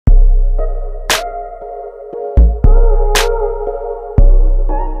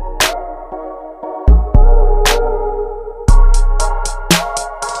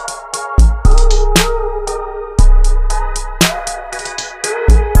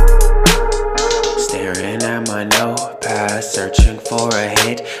searching for a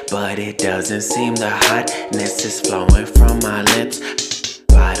hit, but it doesn't seem the hotness is flowing from my lips.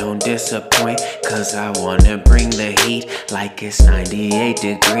 I don't disappoint, cause I wanna bring the heat like it's 98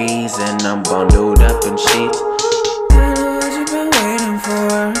 degrees and I'm bundled up in sheets. I know what you've been waiting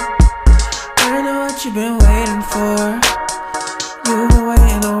for. I know what you've been waiting for. You've been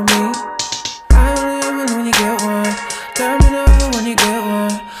waiting on me. I only love it when you get one. Tell me never when you get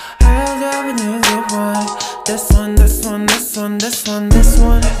one. I love it when you get one. This one, this one, this one, this one, this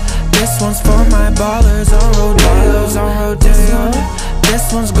one. This one's for my ballers on rodeos, on rodeo.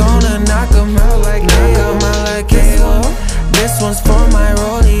 This one's gonna knock 'em out like KO. This one's for my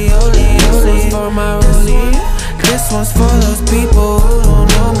rollie, this one's for my rollie. This one's for those people who don't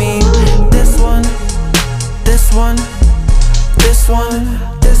know me. This one, this one, this one,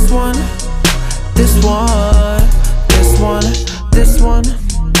 this one, this one, this one, this one,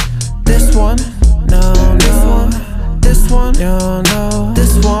 this one, no, no, this one, no, no,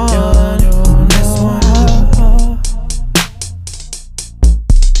 this one, this one.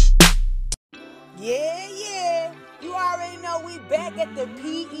 Yeah, you already know we back at the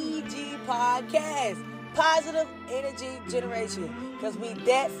PEG podcast, Positive Energy Generation, because we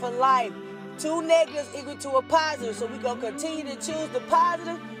that for life. 2 negatives equal to a positive, so we gonna continue to choose the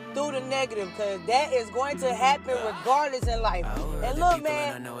positive through the negative, because that is going to happen regardless in life. And look,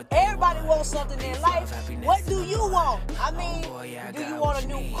 man, everybody wants something in life. What do you want? I mean, do you want a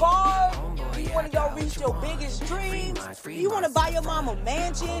new car? Do you want to go reach your biggest dreams? Do you want to buy your mom a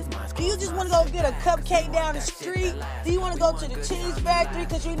mansion? Do you just want to go get a cupcake down the street? Do you want to go to the cheese factory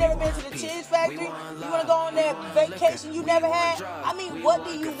because you've never been to the cheese factory? You want to go on that vacation you never had? I mean, what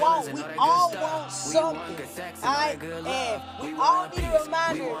do you want? We all want something, alright? And we all need a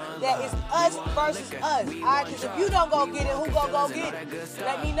reminder that it's us versus us, alright? Because if you don't go get it, who gonna go get it?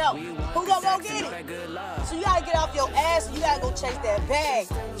 Let me know. Who gonna go get it? So you gotta get off your ass and you gotta go chase that bag.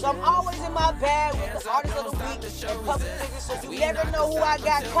 So I'm always in my bag with the artist of the week and public figures, so you never know who I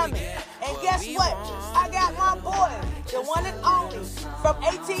got coming. And guess what? I got my boy, the one and only, from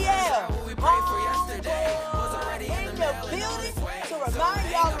ATL, in the building to remind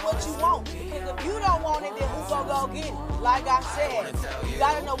y'all of what you want. Because if you don't want it, then who gonna go get it? Like I said, you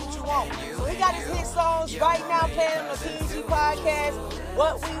gotta know what you want. So he got his hit songs right now playing on the PEG podcast.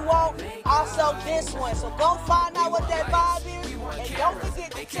 What we want, also this one. So go find out what that vibe is. And don't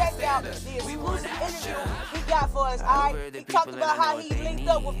forget to check out the exclusive interview he got for us, alright? He talked about how he linked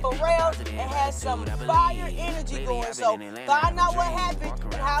up with Pharrell and has some fire energy going. So find out what happened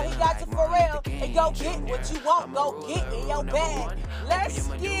and how he got to Pharrell and go get what you want. Go get in your bag. Let's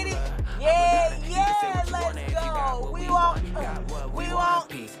get it. Yeah, let's go. We want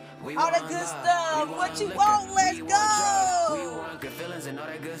all that good stuff. What you want, let's go. We want good feelings and all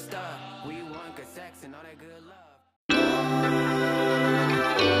that good stuff. We want good sex and all that good love.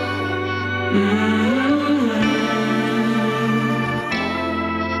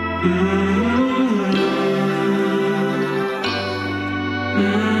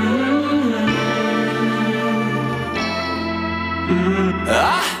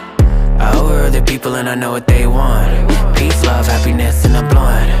 Over the people and I know what they want. Peace, love, happiness, and a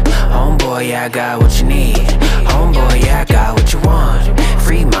blunt. Homeboy, yeah, I got what you need. Homeboy, yeah, I got what you want.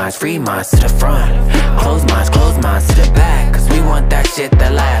 Free minds to the front. Close minds to the back. Cause we want that shit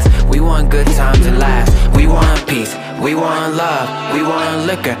that lasts. We want good times and laughs. We want peace, we want love. We want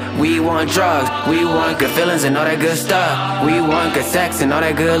liquor, we want drugs. We want good feelings and all that good stuff. We want good sex and all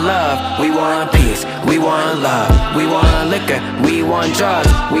that good love. We want peace, we want love. We want liquor, we want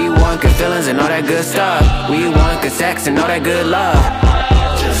drugs. We want good feelings and all that good stuff. We want good sex and all that good love.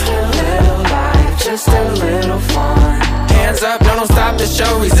 Just a little life, just a little fun. Hands up, no, don't stop the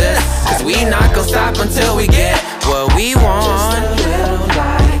show, resist. Cause we not gon' stop until we get what we want. Just a little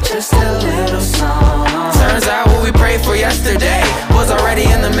light, just a little song. Turns out what we prayed for yesterday was already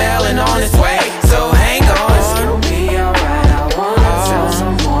in the mail and on its way. So hang on. It'll be alright, I wanna tell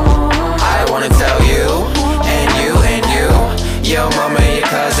someone. I wanna tell you, and you, your mama and your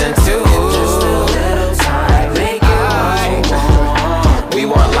cousin too. Just a little time, make it what you want. We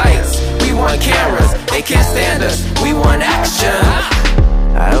want lights, we want cameras. They can't stand us, we want action.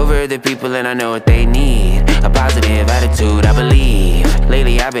 I overheard the people and I know what they need. A positive attitude, I believe.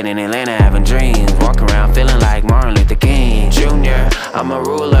 Lately I've been in Atlanta having dreams. Walking around feeling like Martin Luther King Jr. I'm a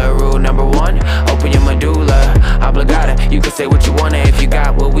ruler, rule number 1. Open your medulla oblongata. You can say what you wanna if you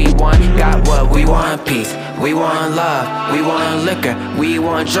got what we want. Got what we want. want peace, we want love, we want liquor, we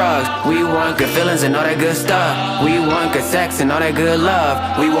want drugs, we want good feelings and all that good stuff. We want good sex and all that good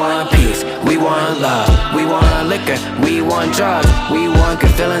love. We want peace, we want love, we want liquor, we want drugs, we want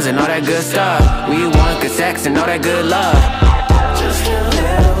good feelings and all that good stuff. We want good sex and all that good love. Just a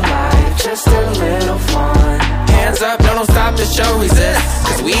little life, just a little fun. Hands up, no, don't stop the show, resist.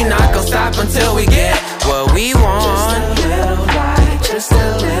 Cause we not gon' stop until we get what we want. Just a little light, just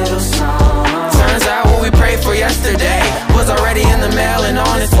a little song. Turns out what we prayed for yesterday was already in the mail and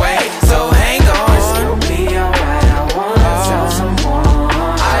on its way. So hang on. It's gonna be alright, I wanna tell someone.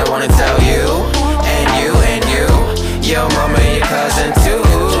 I wanna tell you, and you, your mama and your cousin too.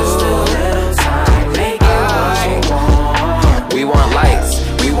 Just a little time, make it what you want. We want lights,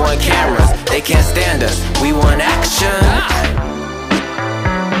 we want cameras, they can't stand us. We want action.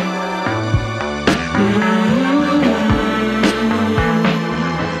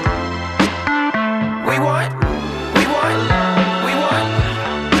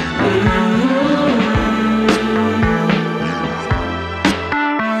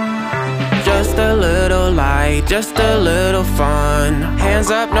 Just a little fun. Hands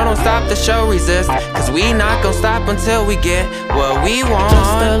up, no, don't stop the show, resist. Cause we not gon' stop until we get what we want.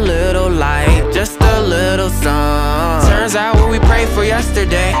 Just a little light, just a little sun. Turns out what we prayed for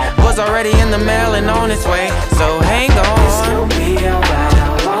yesterday was already in the mail and on its way. So hang on. It's gonna be alright,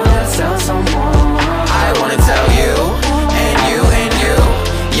 I wanna tell someone. I wanna tell you, and you,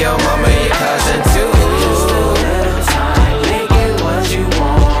 your mama and your cousin too. Just a little time, make it what you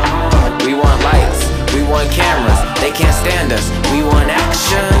want. We want lights, we want cameras, they can't stand us. We want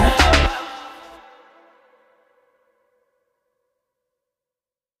action.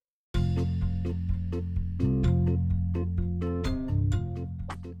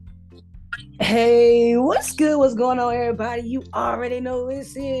 Hey, what's good? What's going on, everybody? You already know who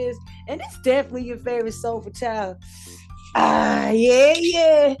this is. And it's definitely your favorite soulful child.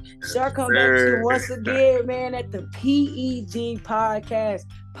 Yeah. Sure, come back to you once again, man, at the PEG podcast,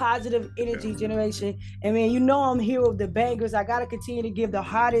 Positive Energy Generation. And man, you know I'm here with the bangers. I gotta continue to give the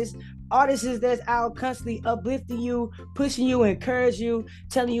hottest artists that's out constantly uplifting you, pushing you, encourage you,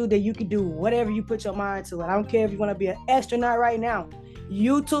 telling you that you can do whatever you put your mind to. And I don't care if you want to be an astronaut right now.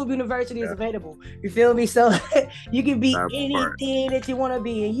 YouTube University is available. You feel me? So you can be anything that you want to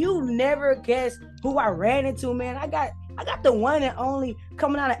be. And you never guess who I ran into, man. I got the one and only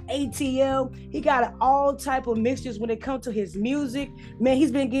coming out of ATL. He got all type of mixtures when it comes to his music. Man,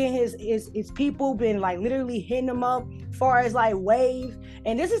 he's been getting his people been like literally hitting him up far as like wave.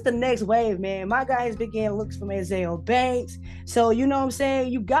 And this is the next wave, man. My guy has been getting looks from Azale Banks. So you know what I'm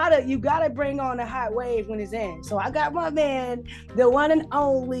saying? You gotta bring on the hot wave when it's in. So I got my man, the one and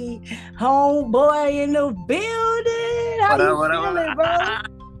only homeboy in the building. How you feeling, bro?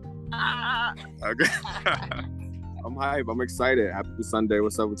 Okay. I'm hype. I'm excited. Happy Sunday.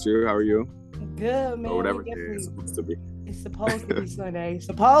 What's up with you? How are you? Good, man. Or whatever it's supposed to be. It's supposed to be Sunday.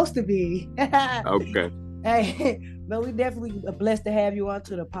 Supposed to be. Okay. Hey, but we definitely are blessed to have you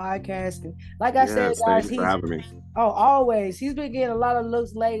onto the podcast. And like I said, guys, thanks for having me. Oh, always. He's been getting a lot of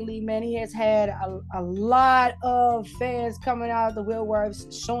looks lately, man. He has had a lot of fans coming out of the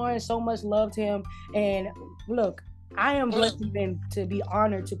woodworks, showing so much love to him. And look, I am blessed to be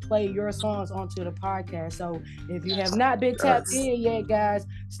honored to play your songs onto the podcast. So if you have not been tapped in yet, guys,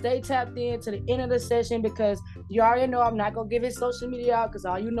 stay tapped in to the end of the session, because you already know I'm not going to give his social media out, because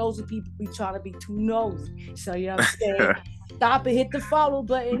all you nosy people be trying to be too nosy. So, you know what I'm saying? Stop and hit the follow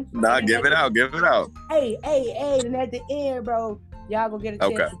button. Give it out. Hey. And at the end, bro, y'all gonna get a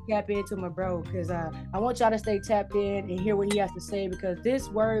chance to tap into my bro, because I want y'all to stay tapped in and hear what he has to say, because this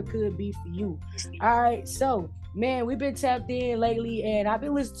word could be for you. All right, so man, we've been tapped in lately, and I've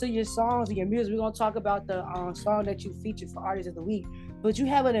been listening to your songs and your music. We're gonna talk about the song that you featured for Artist of the Week, but you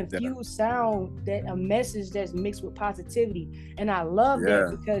have an infused sound, that a message that's mixed with positivity, and I love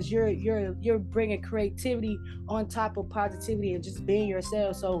that, because you're bringing creativity on top of positivity and just being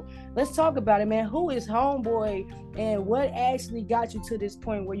yourself. So let's talk about it, man. Who is Homeboy, and what actually got you to this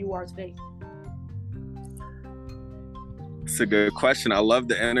point where you are today? It's a good question. I love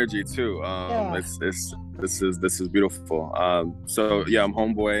the energy too. This is beautiful. So yeah, I'm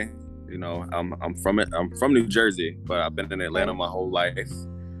Homeboy. You know, I'm from New Jersey, but I've been in Atlanta my whole life.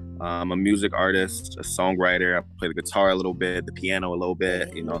 I'm a music artist, a songwriter. I play the guitar a little bit, the piano a little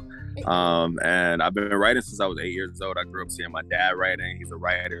bit, you know. And I've been writing since I was 8 years old. I grew up seeing my dad writing. He's a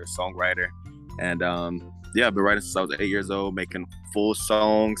writer, a songwriter. And I've been writing since I was 8 years old, making full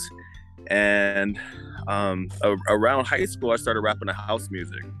songs. And around high school, I started rapping to house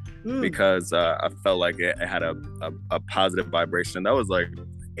music because I felt like it had a positive vibration. That was like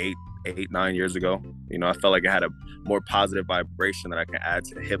 8-9 years ago. You know, I felt like it had a more positive vibration that I can add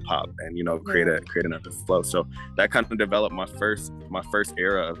to hip hop and, you know, create another flow. So that kind of developed my first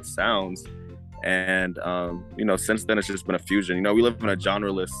era of sounds. And you know, since then it's just been a fusion. You know, we live in a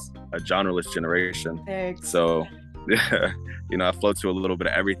genreless generation. Thanks. So yeah, you know, I flow to a little bit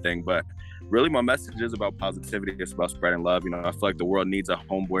of everything, but really my message is about positivity. It's about spreading love. You know, I feel like the world needs a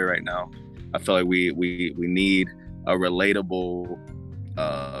homeboy right now. I feel like we need a relatable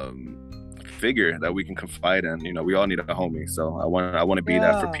figure that we can confide in. You know, we all need a homie. So I want to be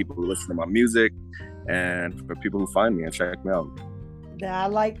that for people who listen to my music and for people who find me and check me out. I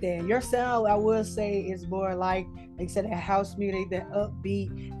like that. Your sound, I will say, is more like you said, that house music, that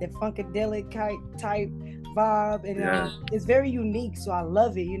upbeat, that funkadelic type vibe, and it's very unique. So I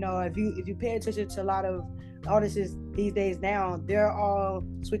love it. You know, if you pay attention to a lot of artists these days now, they're all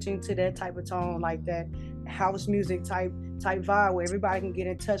switching to that type of tone, like that house music type vibe, where everybody can get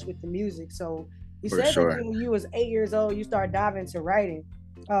in touch with the music. So you said that when you was 8 years old, you started diving into writing.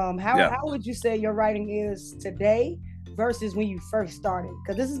 How would you say your writing is today versus when you first started?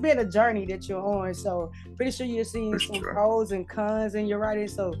 Because this has been a journey that you're on, so pretty sure you're seeing some pros and cons in your writing.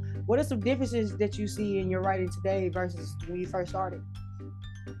 So what are some differences that you see in your writing today versus when you first started?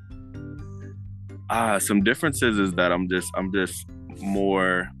 Some differences is that I'm just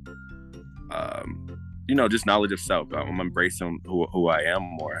more you know, just knowledge of self. I'm embracing who I am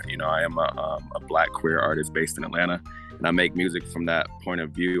more. You know, I am a Black queer artist based in Atlanta, and I make music from that point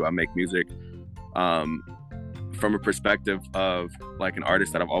of view. I make music from a perspective of like an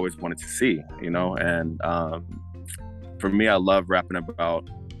artist that I've always wanted to see, you know. And for me, I love rapping about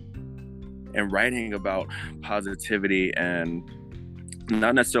and writing about positivity and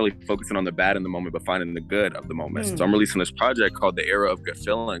not necessarily focusing on the bad in the moment, but finding the good of the moment. So I'm releasing this project called The Era of Good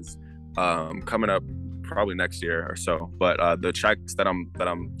Feelings, coming up probably next year or so. But the tracks that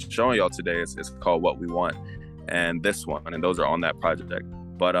I'm showing y'all today is called What We Want and this one, and those are on that project.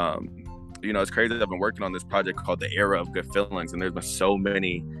 But you know, it's crazy that I've been working on this project called The Era of Good Feelings, and there's been so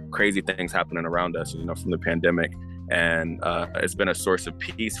many crazy things happening around us, you know, from the pandemic, and it's been a source of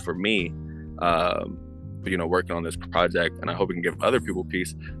peace for me, you know, working on this project, and I hope it can give other people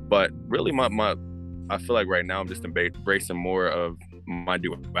peace. But really, I feel like right now I'm just embracing more of my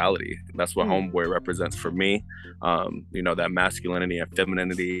duality. That's what Homeboy represents for me. You know, that masculinity and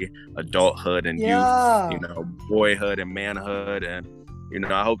femininity, adulthood and youth, you know, boyhood and manhood. And you know,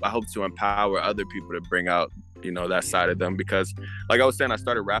 I hope to empower other people to bring out, you know, that side of them, because like I was saying, I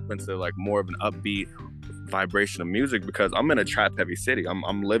started rapping to like more of an upbeat vibration of music because I'm in a trap heavy city.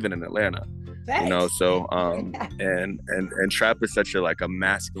 I'm living in Atlanta. Thanks. You know, so and trap is such a like a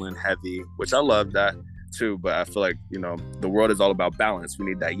masculine heavy, which I love that too, but I feel like, you know, the world is all about balance. We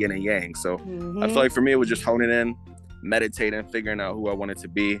need that yin and yang. So I feel like for me it was just honing in, meditating, figuring out who I wanted to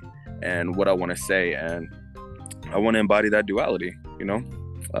be and what I want to say, and I want to embody that duality, you know,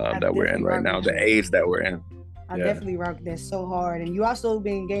 that we're in right now, the age that we're in. I definitely rock that so hard. And you also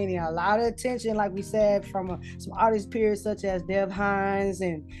been gaining a lot of attention, like we said, from some artist peers such as Dev Hynes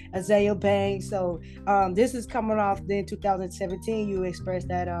and Azealia Banks. So this is coming off in 2017. You expressed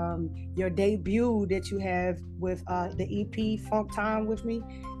that your debut that you have with the EP Funk Time with Me.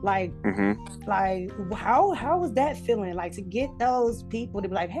 Like, like how was that feeling? Like to get those people to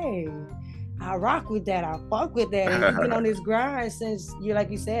be like, hey, I rock with that, I fuck with that. And you've been on this grind since you're, like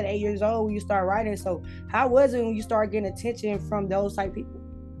you said, 8 years old when you start writing. So how was it when you started getting attention from those type people?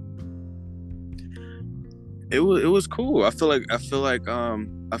 It was cool. I feel like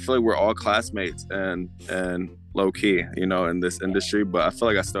we're all classmates and low key, you know, in this industry, but I feel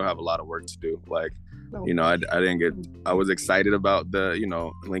like I still have a lot of work to do. Like, you know, I was excited about the, you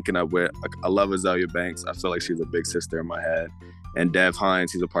know, linking up with, like, I love Azealia Banks. I feel like she's a big sister in my head. And Dev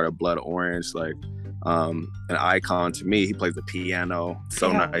Hynes, he's a part of Blood Orange, like an icon to me. He plays the piano, so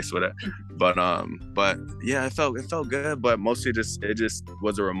nice with it. But yeah, it felt good. But mostly it just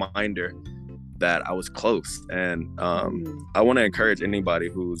was a reminder that I was close. And I want to encourage anybody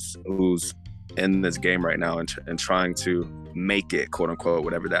who's in this game right now and trying to make it, quote unquote,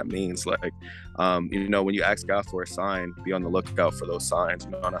 whatever that means. Like, you know, when you ask God for a sign, be on the lookout for those signs,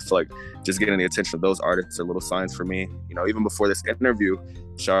 you know. And I feel like just getting the attention of those artists are little signs for me. You know, even before this interview,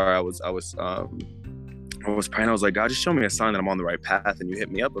 Shar, I was praying. I was like, God, just show me a sign that I'm on the right path. And you hit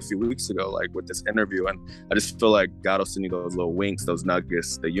me up a few weeks ago, like with this interview. And I just feel like God will send you those little winks, those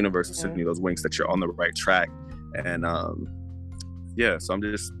nuggets. The universe will send you those winks that you're on the right track. And yeah, so I'm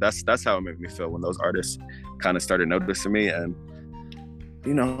just, that's how it made me feel when those artists kind of started noticing me. And,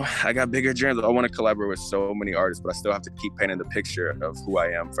 you know, I got bigger dreams. I want to collaborate with so many artists, but I still have to keep painting the picture of who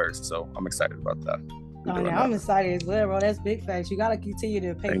I am first. So I'm excited about that. I'm excited as well, bro. That's big facts. You gotta continue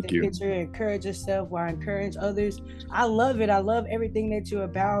to paint that picture, encourage yourself while encourage others. I love it. I love everything that you're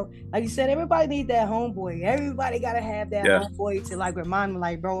about. Like you said, everybody needs that homeboy. Everybody gotta have that homeboy to like remind them,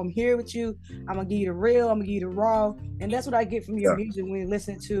 like, bro, I'm here with you. I'm gonna give you the real. I'm gonna give you the raw. And that's what I get from your music. When you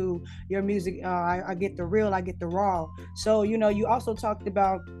listen to your music, I get the real. I get the raw. So you also talked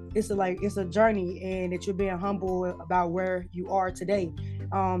about it's a journey, and that you're being humble about where you are today.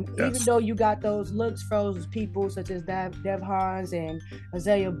 Even though you got those looks for those people such as Dev Hans and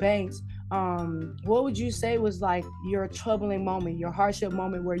Azealia Banks, what would you say was like your troubling moment, your hardship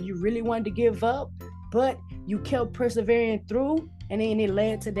moment where you really wanted to give up, but you kept persevering through, and then it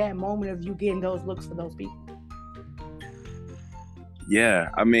led to that moment of you getting those looks for those people? Yeah,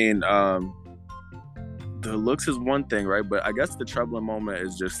 I mean, the looks is one thing, right? But I guess the troubling moment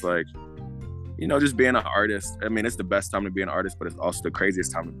is just like, just being an artist. I mean, it's the best time to be an artist, but it's also the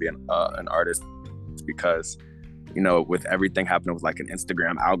craziest time to be an artist, because, with everything happening with like an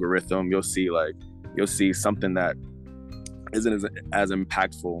Instagram algorithm, you'll see something that isn't as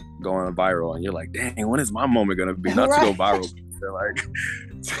impactful going viral, and you're like, dang, when is my moment gonna be? Not to go viral, but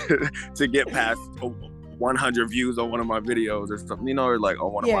like to get past 100 views on one of my videos or something, or like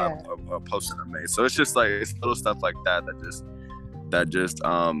on one of my posts that I made. So it's just like, it's little stuff like that just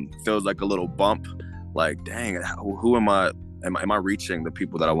feels like a little bump. Like, dang, who am I reaching the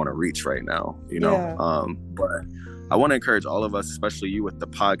people that I want to reach right now? But I want to encourage all of us, especially you with the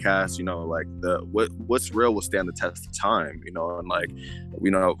podcast, like what's real will stand the test of time, and like,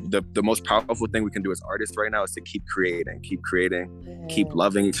 the most powerful thing we can do as artists right now is to keep creating, keep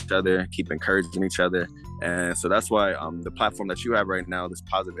loving each other, keep encouraging each other. And so that's why the platform that you have right now, this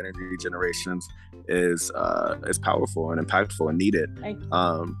Positive Energy Generations, is powerful and impactful and needed.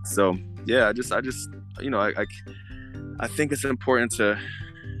 So yeah, I just I think it's important to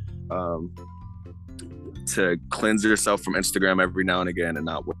cleanse yourself from Instagram every now and again and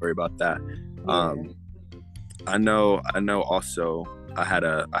not worry about that. I know also I had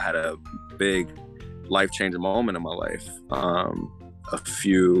a big life-changing moment in my life a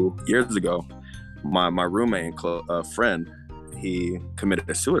few years ago. My roommate and friend, he committed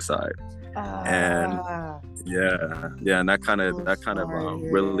a suicide. And and that kind of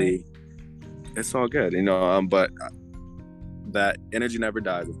really, it's all good, but that energy never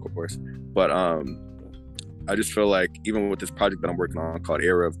dies, of course. But I just feel like even with this project that I'm working on called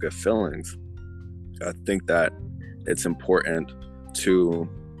Era of Good Feelings, I think that it's important to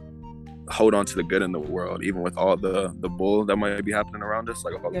hold on to the good in the world, even with all the bull that might be happening around us,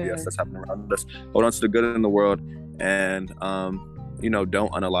 like all the BS that's happening around us. Hold on to the good in the world, and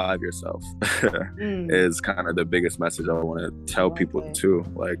don't unalive yourself. Is kind of the biggest message I want to tell people too.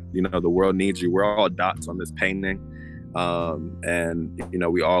 Like, the world needs you. We're all dots on this painting,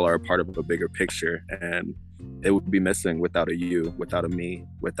 and we all are a part of a bigger picture, and it would be missing without a you, without a me,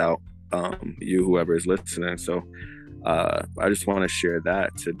 without you, whoever is listening. So I just want to share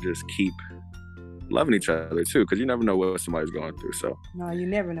that, to just keep loving each other too, because you never know what somebody's going through. So no, you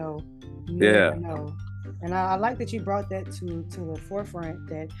never know. You never know. And I like that you brought that to the forefront,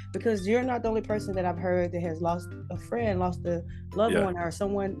 that because you're not the only person that I've heard that has lost a friend, lost a loved one, or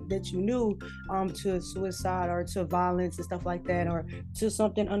someone that you knew to suicide or to violence and stuff like that, or to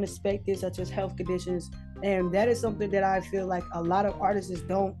something unexpected such as health conditions. And that is something that I feel like a lot of artists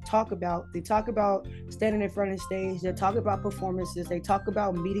don't talk about. They talk about standing in front of the stage, they talk about performances, they talk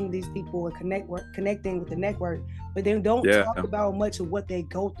about meeting these people and connecting with the network, but they don't talk about much of what they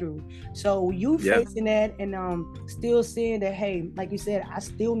go through. So you facing that and still seeing that, hey, like you said, I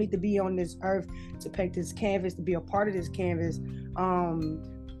still need to be on this earth to paint this canvas, to be a part of this canvas.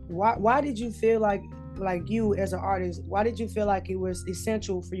 Why did you feel like you as an artist, why did you feel like it was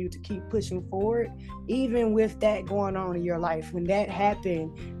essential for you to keep pushing forward, even with that going on in your life? When that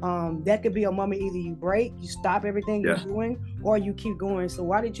happened, that could be a moment, either you break, you stop everything you're doing, or you keep going. So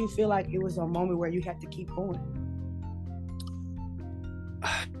why did you feel like it was a moment where you had to keep going?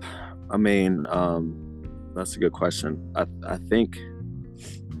 I mean, that's a good question. I think,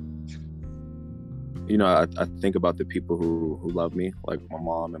 I think about the people who love me, like my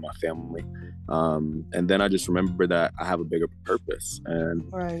mom and my family. And then I just remember that I have a bigger purpose, and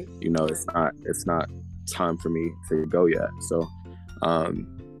it's not time for me to go yet. So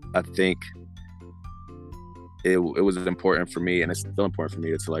I think it was important for me, and it's still important for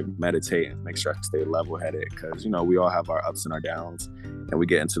me to like meditate and make sure I stay level-headed, because we all have our ups and our downs, and we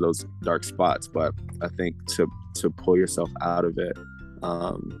get into those dark spots. But I think to pull yourself out of it,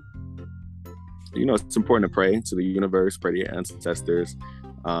 it's important to pray to the universe, pray to your ancestors,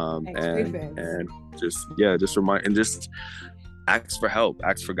 and just remind, and just ask for help,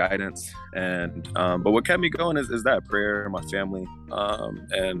 ask for guidance. And but what kept me going is that prayer, my family,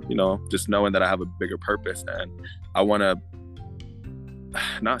 and just knowing that I have a bigger purpose, and I want to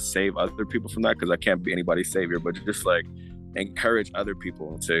not save other people from that, because I can't be anybody's savior, but just like encourage other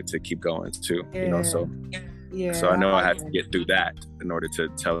people to keep going too. So I know I had to get through that in order to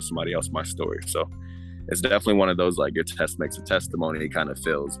tell somebody else my story. So it's definitely one of those, like, your test makes a testimony kind of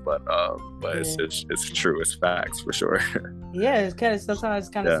feels, but it's true, it's facts for sure. It's kind of sometimes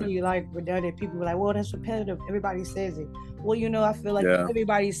see like redundant. People are like, well, that's repetitive, everybody says it. Well, I feel like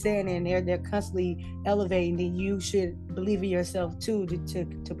everybody's saying it, and they're constantly elevating, then you should believe in yourself too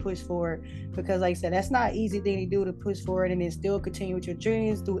to push forward, because like I said, that's not an easy thing to do, to push forward and then still continue with your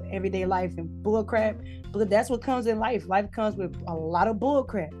dreams through everyday life and bull crap. But that's what comes in life. Life comes with a lot of bull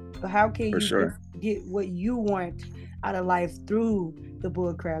crap. But how can you get what you want out of life through the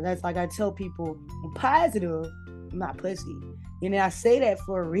bull crap? That's like I tell people, I'm positive, I'm not pussy. I say that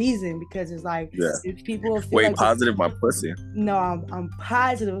for a reason, because it's like if people feel like positive, my pussy. No, I'm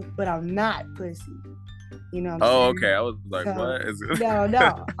positive, but I'm not pussy. Okay. I was like, what is it?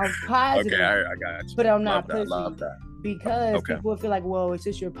 No, I'm positive. Okay, I got you. But I'm not pussy. Love that. Because people feel like, well, it's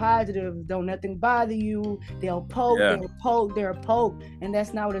just you're positive, don't nothing bother you. They'll poke, they're poke, and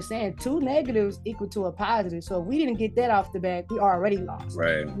that's not what they're saying. 2 negatives equal to a positive. So if we didn't get that off the back, we already lost.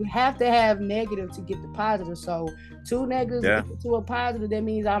 Right. We have to have negative to get the positive. So 2 negatives equal to a positive. That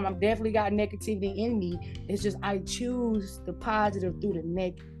means I'm definitely got negativity in me. It's just I choose the positive through the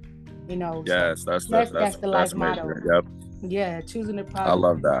negative. Yes, that's the life motto. Yep. Yeah, choosing the positive. I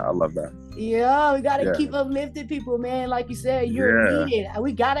love that. Yeah, we gotta keep uplifting people, man. Like you said, you're needed.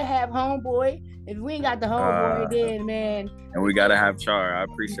 We gotta have homeboy. If we ain't got the homeboy, then man. And we gotta have Char. I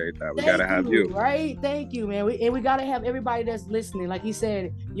appreciate that. We gotta have you. Right? Thank you, man. We gotta have everybody that's listening. Like you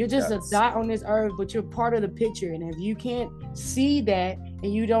said, you're just a dot on this earth, but you're part of the picture. And if you can't see that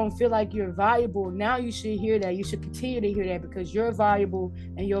and you don't feel like you're valuable, now you should hear that. You should continue to hear that, because you're valuable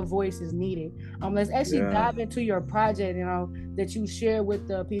and your voice is needed. Let's actually dive into your project, that you share with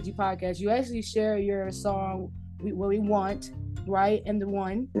the PG podcast. You actually share your song, What We Want, right? And the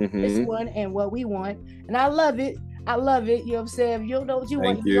one, this one, and What We Want. And I love it. You know what I'm saying? If you don't know what you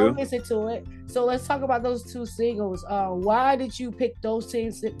want, you don't listen to it. So let's talk about those 2 singles. Why did you pick those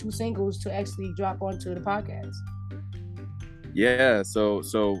 2 singles to actually drop onto the podcast? Yeah, so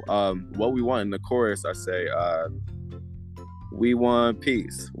What We Want in the chorus, I say, we want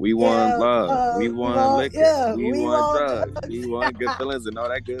peace, we want love, we want liquor, we want drugs, we want good feelings and all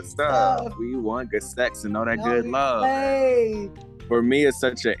that good stuff. We want good sex and all that good love. For me, it's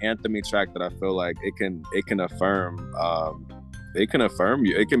such an anthemy track that I feel like it can affirm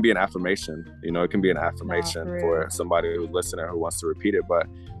you. It can be an affirmation. It can be an affirmation for somebody who's listening, who wants to repeat it. But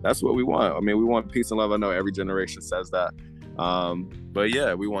that's what we want. I mean, we want peace and love. I know every generation says that. But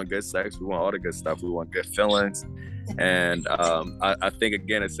yeah, we want good sex. We want all the good stuff. We want good feelings. And I think,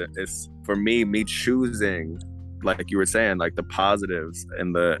 again, it's for me choosing, like you were saying, like the positives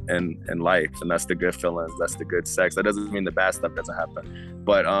in life, and that's the good feelings, that's the good sex. That doesn't mean the bad stuff doesn't happen,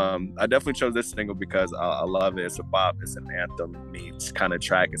 but I definitely chose this single because I love it. It's a bop, it's an anthem meets kind of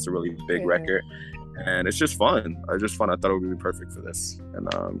track. It's a really big record, and it's just fun. I thought it would be perfect for this. And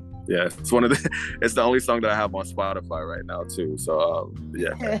it's the only song that I have on Spotify right now too. So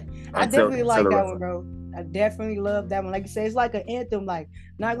I definitely like that one, bro. I definitely love that one. Like you say, it's like an anthem. Like,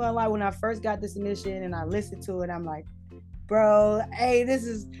 not gonna lie, when I first got this submission and I listened to it, I'm like, bro, hey, this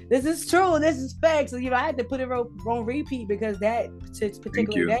is true. This is facts. So, I had to put it on repeat, because that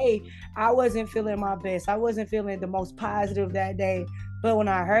particular day, I wasn't feeling my best. I wasn't feeling the most positive that day. But when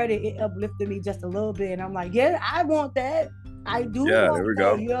I heard it, it uplifted me just a little bit. And I'm like, yeah, I want that. I do. Yeah, there we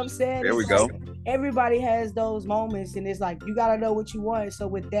go. You know what I'm saying? There we go. Everybody has those moments, and it's like, you gotta know what you want. So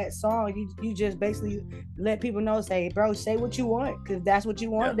with that song, you just basically let people know, say, bro, say what you want, because that's what you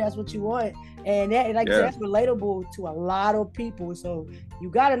want. That's what you want. And that's relatable to a lot of people. So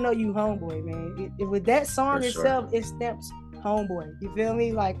you gotta know you homeboy, man. With that song itself, it stamps homeboy. You feel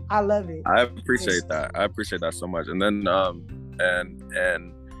me? Like, I love it. I appreciate that. I appreciate that so much. And then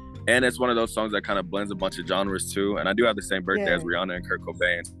and it's one of those songs that kind of blends a bunch of genres too. And I do have the same birthday as Rihanna and Kurt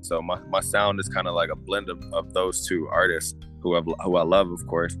Cobain, so my sound is kind of like a blend of those 2 artists who I love, of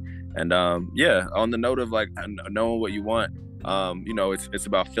course. And on the note of like knowing what you want, it's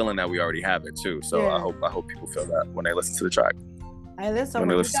about feeling that we already have it too. So I hope people feel that when they listen to the track. Hey, listen, when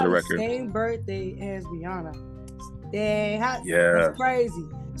they listen to the record. Same birthday as Rihanna. Dang, that's crazy.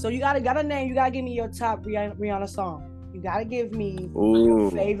 So you gotta name. You gotta give me your top Rihanna song. You gotta give me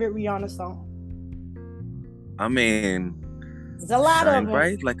your favorite Rihanna song. I mean, there's a lot of them.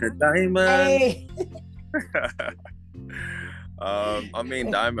 Bright like a diamond. Hey. I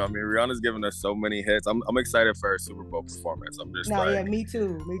mean, Diamond. I mean, Rihanna's giving us so many hits. I'm excited for her Super Bowl performance. I'm just yeah, me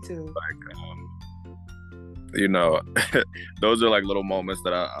too. Like, you know, those are like little moments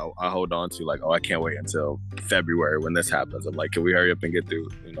that I hold on to. Like, oh, I can't wait until February when this happens. I'm like, can we hurry up and get through,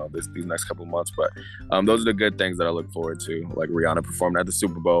 you know, these next couple months? But those are the good things that I look forward to, like Rihanna performing at the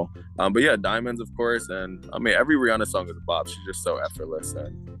Super Bowl. But yeah, Diamonds, of course. And I mean, every Rihanna song is a bop. She's just so effortless.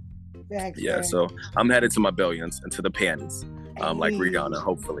 And yeah, so I'm headed to my billions and to the panties. Like Rihanna,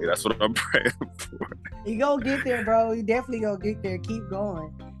 hopefully. That's what I'm praying for. You gonna get there, bro. You definitely gonna get there. Keep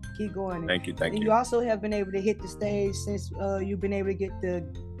going. Thank you. And you also have been able to hit the stage since you've been able to get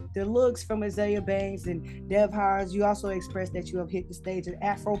the looks from Azealia Banks and Dev Harris. You also expressed that you have hit the stage at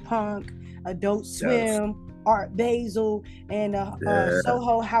Afropunk, Adult Swim, Art Basel, and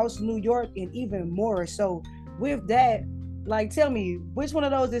Soho House New York, and even more. So with that, like, tell me, which one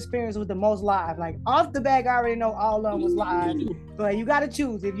of those experiences was the most live? Like, off the back, I already know all of them was live, but you got to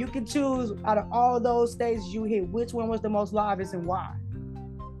choose. If you can choose out of all those stages you hit, which one was the most livest and why?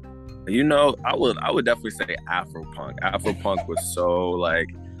 You know, I would definitely say Afropunk. Afropunk was so like,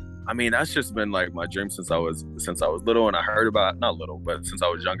 I mean, that's just been like my dream since I was little, and I heard about, not little, but since I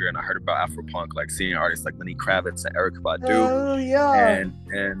was younger, and I heard about Afropunk, like seeing artists like Lenny Kravitz and Erykah Badu. Oh, yeah.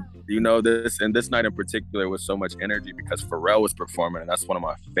 And you know, this night in particular was so much energy because Pharrell was performing, and that's one of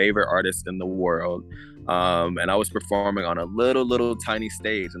my favorite artists in the world. And I was performing on a little tiny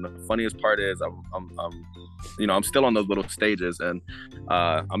stage, and the funniest part is I'm still on those little stages, and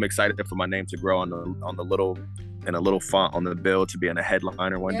I'm excited for my name to grow on the little, in a little font on the bill, to be in a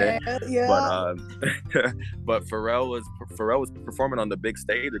headliner one day. Yeah. But Pharrell was performing on the big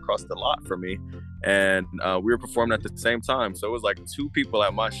stage across the lot from me, and we were performing at the same time. So it was like two people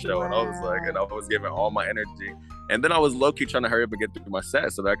at my show. Wow. And I was giving all my energy. And then I was low-key trying to hurry up and get through my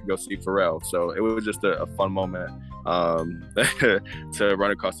set so that I could go see Pharrell. So it was just a fun moment to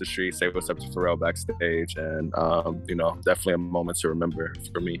run across the street, say what's up to Pharrell backstage. And, you know, definitely a moment to remember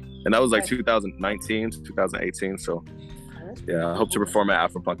for me. And that was like 2019, 2018. So, yeah, I hope to perform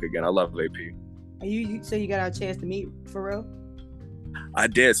at Afropunk again. I love AP. So you got a chance to meet Pharrell? I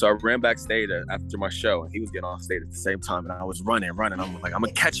did. So I ran backstage after my show, and he was getting off stage at the same time, and I was running. I'm like, I'm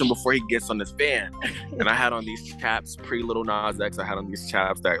gonna catch him before he gets on this van. And I had on these chaps, pre-Little Nas X. I had on these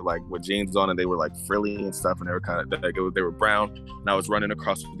chaps that like with jeans on, and they were like frilly and stuff, and they were kind of like they were brown. And I was running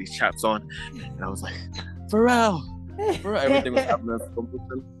across with these chaps on, and I was like, Pharrell. Everything was happening.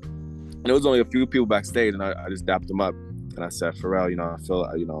 And there was only a few people backstage, and I just dapped them up, and I said, Pharrell, you know, I feel,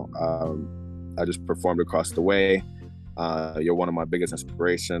 you know, I just performed across the way. You're one of my biggest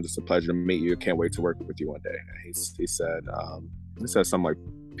inspirations. It's a pleasure to meet you. Can't wait to work with you one day. And he said something like,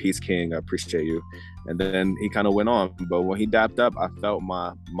 peace, King, I appreciate you. And then he kind of went on. But when he dapped up, I felt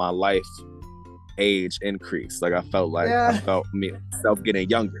my life age increase. Like I felt myself getting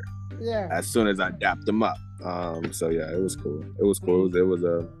younger as soon as I dapped him up. So yeah, it was cool. It was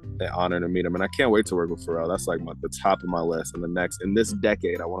an honor to meet him, and I can't wait to work with Pharrell. That's like the top of my list. In this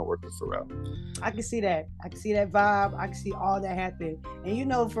decade, I want to work with Pharrell. I can see that vibe. I can see all that happen. And you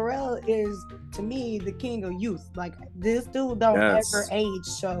know, Pharrell is, to me, the king of youth. Like, this dude don't ever age.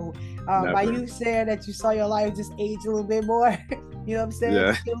 So by you saying that you saw your life just age a little bit more, you know what I'm saying?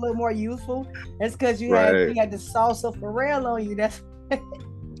 Yeah. Get a little more youthful. That's because you had the salsa Pharrell on you. That's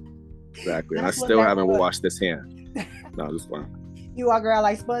exactly. And I still haven't washed this hand. No, just fine. You walk around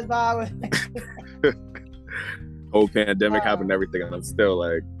like SpongeBob. Whole pandemic happened and everything, and I'm still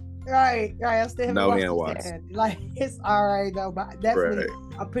like, right. I still haven't no hand wash. Like, it's all right though, but definitely,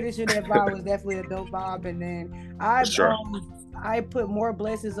 I'm pretty sure that vibe was definitely a dope vibe. And then I put more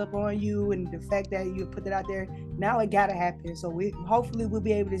blessings up on you, and the fact that you put that out there, now it gotta happen. So hopefully we'll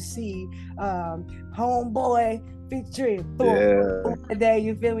be able to see Homeboy featuring today.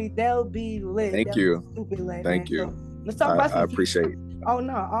 You feel me? They'll be lit. Thank you. Stupid lit. Thank you. So, let's talk about I appreciate it. Oh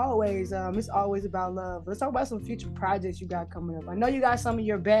no, always. It's always about love. Let's talk about some future projects you got coming up. I know you got some in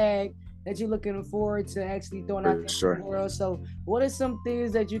your bag that you're looking forward to actually throwing out there in the world. So what are some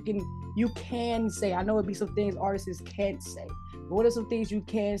things that you can say? I know it'd be some things artists can't say, but what are some things you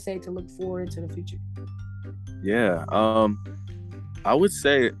can say to look forward into the future? Yeah, I would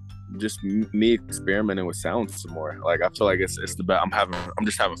say just me experimenting with sounds some more. Like, I feel like it's the best. I'm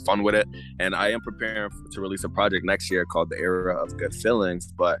just having fun with it, and I am preparing to release a project next year called The Era of Good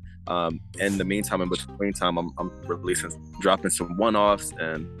Feelings. But in the meantime, in between time, I'm dropping some one-offs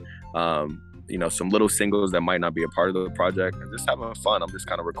and you know, some little singles that might not be a part of the project, and just having fun. I'm just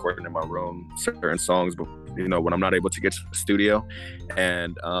kind of recording in my room certain songs, but you know, when I'm not able to get to the studio.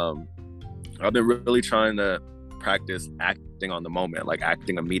 And I've been really trying to practice acting on the moment, like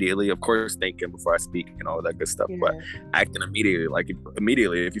acting immediately. Of course, thinking before I speak and all that good stuff, but acting immediately. Like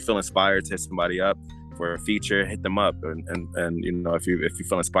immediately, if you feel inspired to hit somebody up for a feature, hit them up, and you know, if you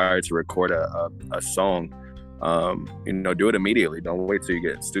feel inspired to record a song, you know, do it immediately. Don't wait till you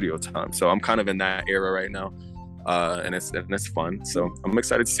get studio time. So I'm kind of in that era right now, and it's fun. So I'm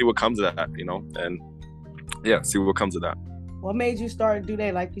excited to see what comes of that, you know, and yeah, see what comes of that. What made you start to do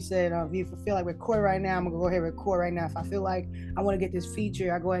that? Like you said, if you feel like record right now, I'm gonna go ahead and record right now. If I feel like I want to get this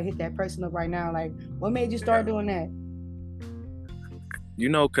feature, I go ahead and hit that person up right now. Like, what made you start doing that? You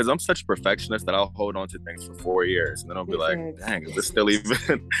know, because I'm such a perfectionist that I'll hold on to things for 4 years, and then I'll be like, dang, is this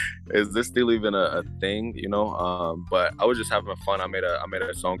still even a thing? You know, but I was just having fun. I made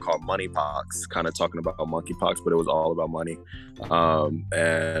a song called Moneypox, kind of talking about monkeypox, but it was all about money.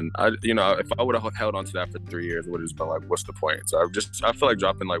 And I, you know, if I would have held on to that for 3 years, it would have just been like, what's the point? So I feel like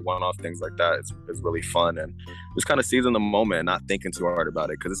dropping like one-off things like that is really fun, and just kind of seizing the moment and not thinking too hard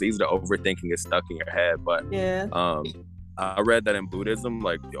about it, because it's easy to overthink and get stuck in your head. But I read that in Buddhism,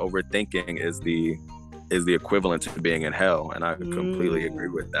 like overthinking is the equivalent to being in hell, and I completely agree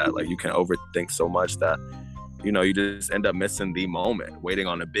with that. Like, you can overthink so much that, you know, you just end up missing the moment, waiting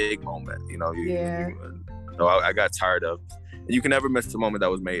on a big moment. You know, so I got tired of. You can never miss the moment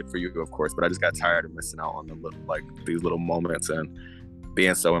that was made for you, of course, but I just got tired of missing out on these little moments and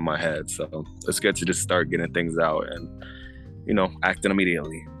being so in my head. So it's good to just start getting things out and, you know, acting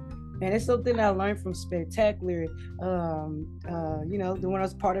immediately. And it's something I learned from Spectacular. You know, the one that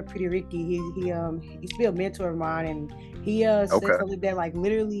was part of Pretty Ricky. He's been a mentor of mine, and he said something that like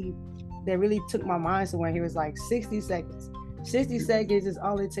literally that really took my mind somewhere. He was like, 60 seconds. 60 seconds is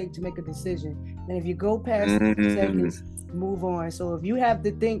all it takes to make a decision. And if you go past 60 seconds, move on. So if you have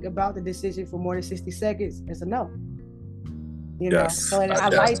to think about the decision for more than 60 seconds, it's a no. You know, so I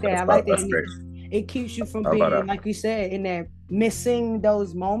like that. I like that. It keeps you from being, like you said, in that missing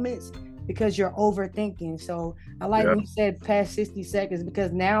those moments because you're overthinking. So I like when you said past 60 seconds,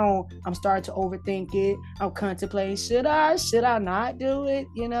 because now I'm starting to overthink it. I'm contemplating, should I not do it?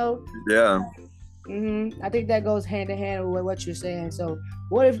 You know? Yeah. I think that goes hand in hand with what you're saying. So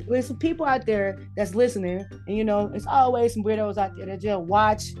what if there's some people out there that's listening, and you know, it's always some weirdos out there that just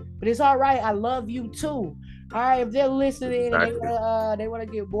watch, but it's all right. I love you too. All right, if they're listening and they want to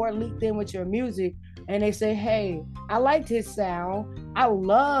get more linked in with your music, and they say, hey, I liked his sound. I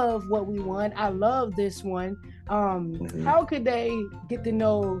love what we want. I love this one. How could they get to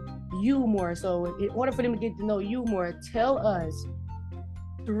know you more? So in order for them to get to know you more, tell us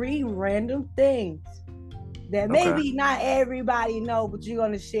 3 random things that maybe not everybody know, but you're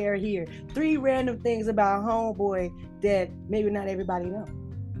going to share here. 3 random things about Homeboy that maybe not everybody know.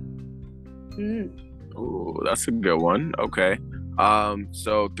 Oh, that's a good one. Okay.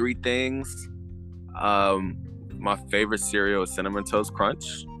 So 3 things. My favorite cereal is Cinnamon Toast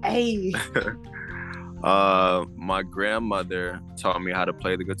Crunch. Hey. My grandmother taught me how to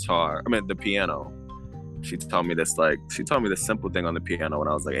play the piano. She taught me the simple thing on the piano when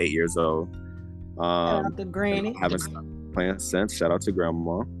I was like 8 years old. Shout out to Granny. I haven't stopped playing since. Shout out to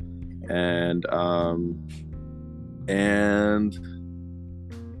Grandma. And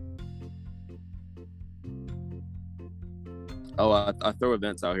I throw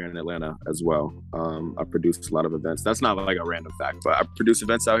events out here in Atlanta as well. I produce a lot of events. That's not like a random fact, but I produce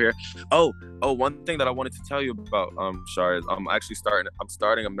events out here. Oh, one thing that I wanted to tell you about, Shar, is I'm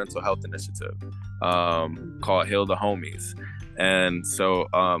starting a mental health initiative called Heal the Homies. And so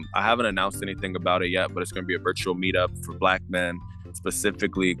I haven't announced anything about it yet, but it's going to be a virtual meetup for Black men,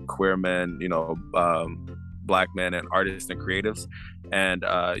 specifically queer men, you know, Black men and artists and creatives. And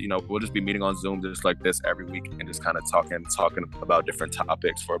you know, we'll just be meeting on Zoom just like this every week and just kind of talking about different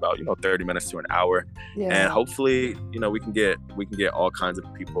topics for about, you know, 30 minutes to an hour. And hopefully, you know, we can get all kinds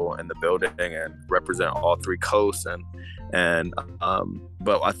of people in the building and represent all 3 coasts. And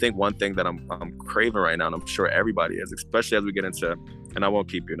but I think one thing that I'm craving right now, and I'm sure everybody is, especially as we get into, and I won't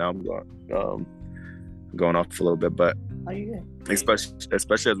keep you now, I'm going off a little bit, but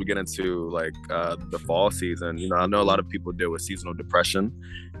especially as we get into like the fall season, you know, I know a lot of people deal with seasonal depression,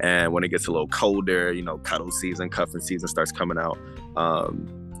 and when it gets a little colder, you know, cuddle season, cuffing season starts coming out.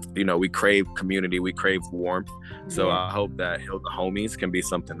 You know, we crave community, we crave warmth. So I hope that Heal the Homies can be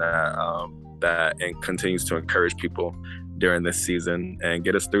something that and continues to encourage people during this season and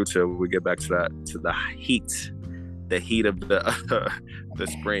get us through till we get back to the heat of the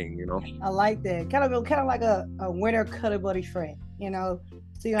spring, you know. I like that. Kind of like a winter cuddle buddy friend, you know.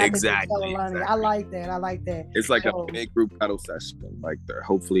 So you exactly. I like that. It's like a big group cuddle session. Like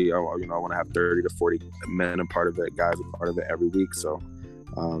hopefully, you know, I want to have 30 to 40 men a part of it, guys a part of it every week. So,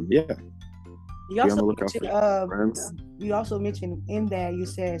 yeah. You be on the also lookout mentioned, for friends. you also mentioned in that you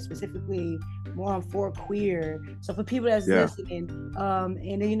said specifically more for queer. So for people that's Yeah. listening,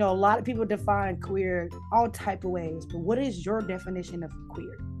 and you know, a lot of people define queer all type of ways. But what is your definition of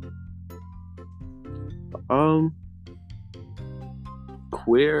queer?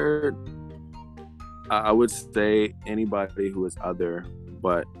 Queer, I would say anybody who is other,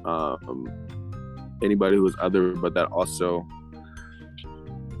 but that also,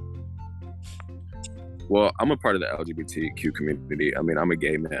 well, I'm a part of the LGBTQ community. I mean, I'm a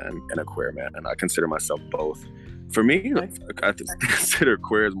gay man and a queer man, and I consider myself both. For me, I consider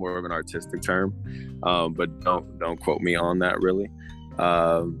queer as more of an artistic term, but don't quote me on that really.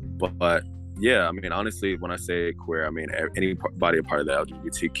 But yeah, I mean, honestly, when I say queer, I mean anybody a part of the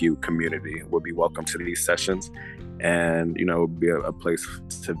LGBTQ community would be welcome to these sessions, and you know, it would be a place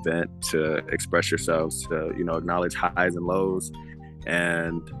to vent, to express yourselves, to, you know, acknowledge highs and lows,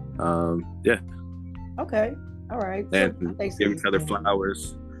 and yeah. Okay, all right. And So give each other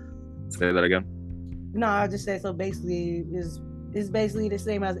flowers. Say that again. No, I just said so. Basically, is basically the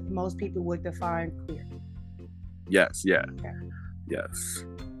same as most people would define queer. Yes. Yeah. Okay. Yes.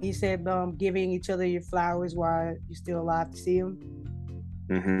 You said giving each other your flowers while you're still alive to see them.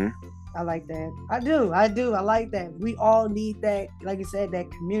 Mm-hmm. I like that. I do. I like that. We all need that. Like you said, that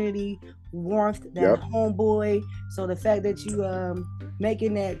community warmth, that homeboy. So the fact that you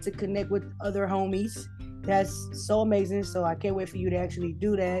making that to connect with other homies, that's so amazing. So I can't wait for you to actually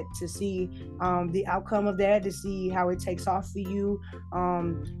do that, to see the outcome of that, to see how it takes off for you.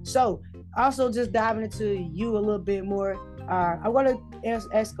 So also just diving into you a little bit more. I want to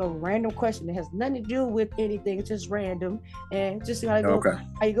ask a random question that has nothing to do with anything. It's just random, and just see how you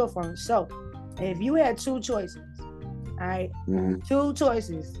go from it. So, if you had two choices, all right, two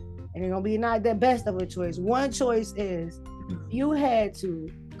choices, and they're gonna be not the best of a choice. One choice is you had to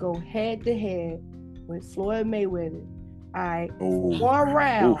go head to head with Floyd Mayweather. All right, one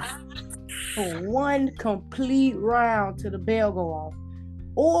round, for one complete round till the bell go off,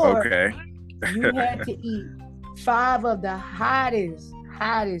 or you had to eat 5 of the hottest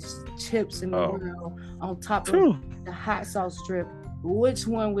chips in the world on top of the hot sauce drip. Which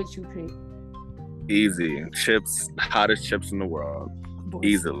one would you pick? Easy. Chips, hottest chips in the world.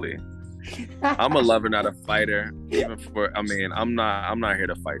 Easily. I'm a lover, not a fighter. Even for, I mean, I'm not here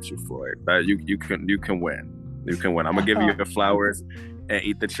to fight you, Floyd. But you can win. You can win. I'm gonna give you your flowers and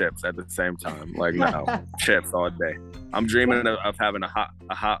eat the chips at the same time. Like, no, chips all day. I'm dreaming of having a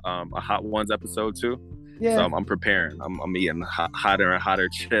hot ones episode too. Yeah. So I'm preparing. I'm eating hotter and hotter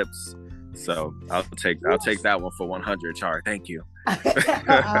chips. So I'll take that one for 100. Char, thank you.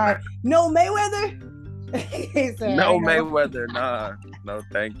 No Mayweather. No Mayweather. Nah. No,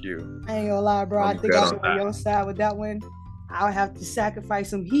 thank you. I ain't gonna lie, bro. I think I'll be on your side with that one. I'll have to sacrifice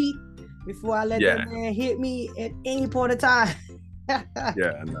some heat before I let that man hit me at any point of time.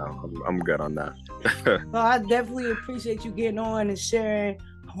 Yeah, no, I'm good on that. Well, I definitely appreciate you getting on and sharing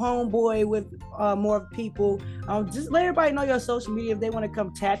homeboy with more people. Just let everybody know your social media if they want to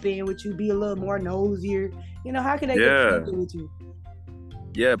come tap in with you, be a little more nosier. You know, how can they get connected with you?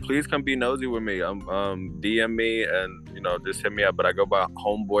 Yeah, please come be nosy with me. DM me and, you know, just hit me up. But I go by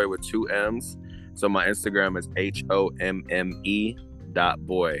homeboy with 2 M's. So my Instagram is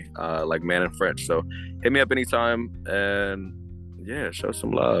HOMME.boy, like man in French. So hit me up anytime and yeah, show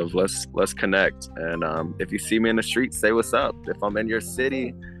some love. Let's connect. And if you see me in the street, say what's up. If I'm in your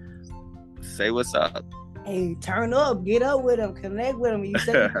city, say what's up. Hey, turn up, get up with them, connect with them. You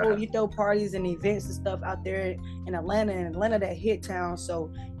said you throw parties and events and stuff out there in Atlanta, and Atlanta that hit town.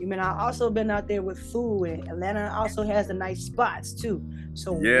 So I also been out there with food, and Atlanta also has the nice spots too.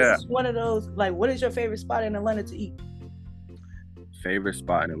 So what's one of those, like, what is your favorite spot in Atlanta to eat? Favorite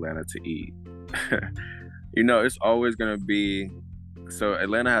spot in Atlanta to eat? You know, it's always gonna be, so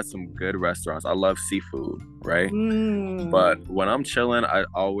Atlanta has some good restaurants. I love seafood, right? But when I'm chilling, I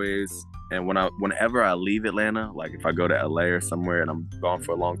always, and whenever I leave Atlanta, like if I go to LA or somewhere and I'm gone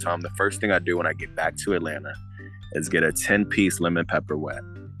for a long time, the first thing I do when I get back to Atlanta is get a 10-piece lemon pepper wet.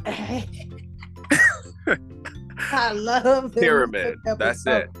 I love Pyramid. That's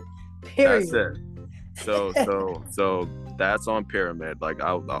it. Period. That's it. So that's on Pyramid. Like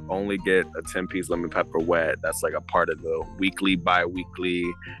I'll only get a 10-piece lemon pepper wet. That's like a part of the weekly,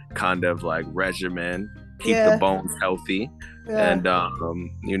 bi-weekly kind of like regimen. Keep the bones healthy. And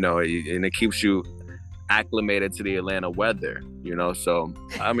you know, and it keeps you acclimated to the Atlanta weather, you know. So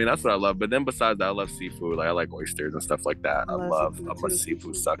I mean, that's what I love. But then besides that, I love seafood. Like I like oysters and stuff like that. I'm a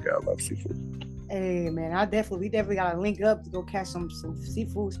seafood sucker. I love seafood. Hey man, we definitely gotta link up to go catch some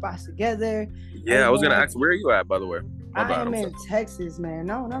seafood spots together. Yeah, I was gonna ask, where are you at, by the way? I am in Texas, man.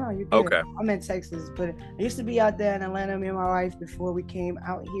 No, you good. Okay. I'm in Texas, but I used to be out there in Atlanta, me and my wife, before we came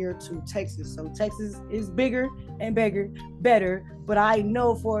out here to Texas. So Texas is bigger and better. But I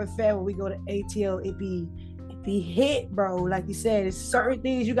know for a fact when we go to ATL, it be hit, bro. Like you said, it's certain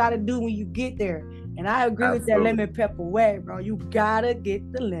things you got to do when you get there. And I agree with that lemon pepper wet, bro. You gotta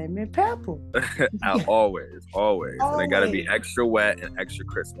get the lemon pepper. always. And it gotta be extra wet and extra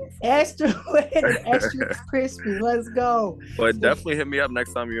crispy. Extra wet and extra crispy. Let's go. But definitely hit me up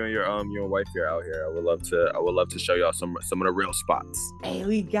next time you and your wife are out here. I would love to show y'all some of the real spots. Hey,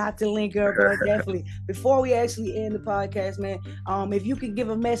 we got to link up, bro. Definitely. Before we actually end the podcast, man, if you could give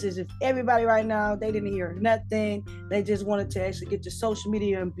a message, if everybody right now they didn't hear nothing, they just wanted to actually get to social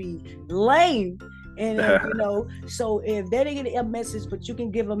media and be lame. And so if they didn't get a message, but you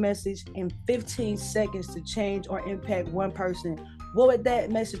can give a message in 15 seconds to change or impact one person, what would that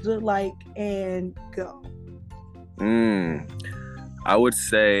message look like? And go. I would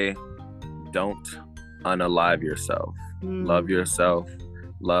say, don't unalive yourself. Love yourself,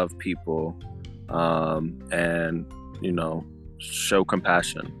 love people, and show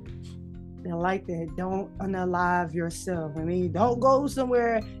compassion. I like that. Don't unalive yourself. I mean, don't go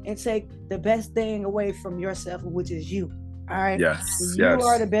somewhere and take the best thing away from yourself, which is you. All right. Yes. You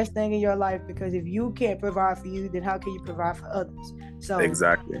are the best thing in your life, because if you can't provide for you, then how can you provide for others? So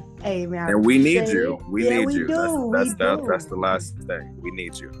exactly. Hey man, and we need you. We need you. That's the last thing. We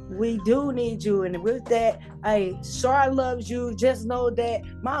need you. We do need you. And with that, hey, Shar loves you. Just know that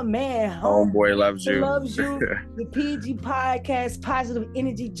my man Homeboy loves you. The PG Podcast, Positive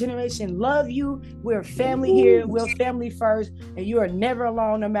Energy Generation, love you. We're family here. We're family first, and you are never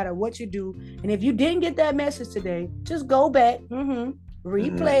alone, no matter what you do. And if you didn't get that message today, just go back,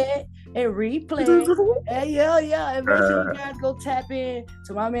 replay it. Yeah. And make sure you guys go tap in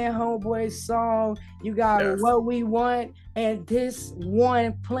to my man Homeboy's song. You got What We Want, and this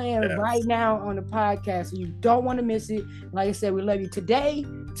one playing right now on the podcast. So you don't want to miss it. Like I said, we love you today,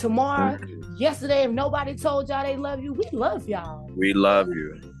 tomorrow, yesterday. If nobody told y'all they love you, we love y'all. We love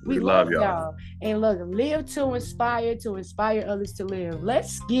you. We love y'all. And look, live to inspire others to live.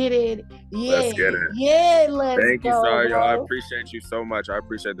 Let's get it. Yeah. Let's get it. Yeah, let's Thank go, you, sorry, bro. y'all. I appreciate you so much. I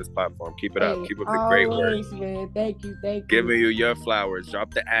appreciate this platform. Keep it up. Keep up the great work. Man. Thank you. Giving you your flowers.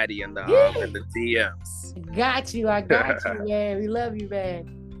 Drop the Addy in the DMs. Got you. I got you, man. We love you,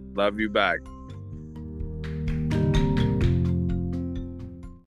 man. Love you back.